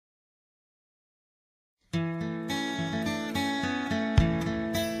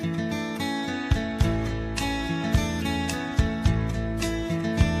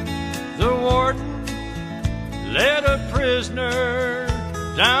prisoner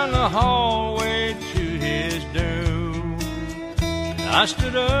down the hallway to his doom. And I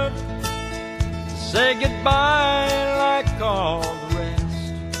stood up to say goodbye like all the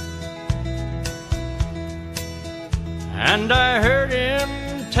rest, and I heard him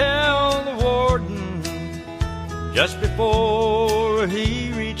tell the warden just before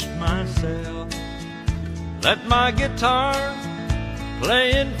he reached my cell, let my guitar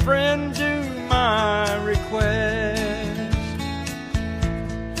playing friend do my request.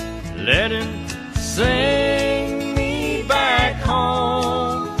 Let him sing me back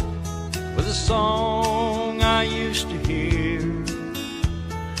home with a song I used to hear,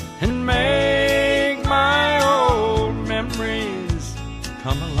 and make my old memories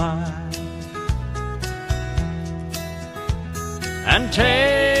come alive, and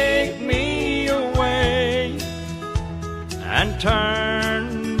take me away and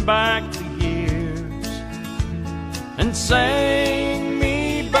turn back the years, and sing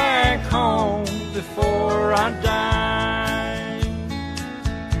me back home before I die.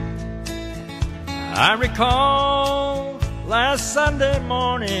 I recall last Sunday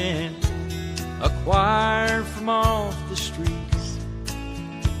morning, a choir from off the streets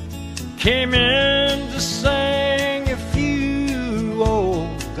came in to sing a few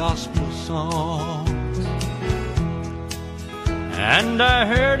old gospel songs, and I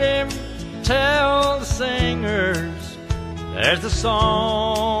heard him tell the singers, there's the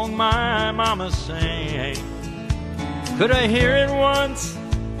song my mama sang. Could I hear it once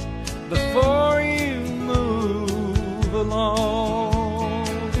before you move along?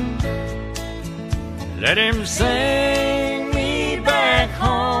 Let him sing me back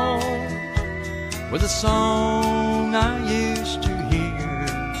home with a song I used to hear,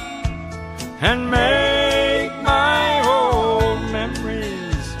 and make my old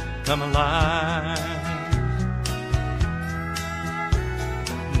memories come alive.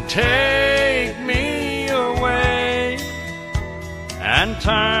 Take me away and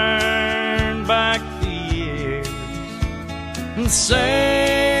turn back the years, and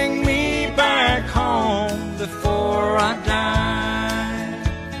sing me back home before I die.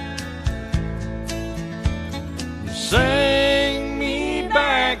 Sing me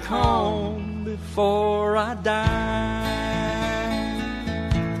back home before I die.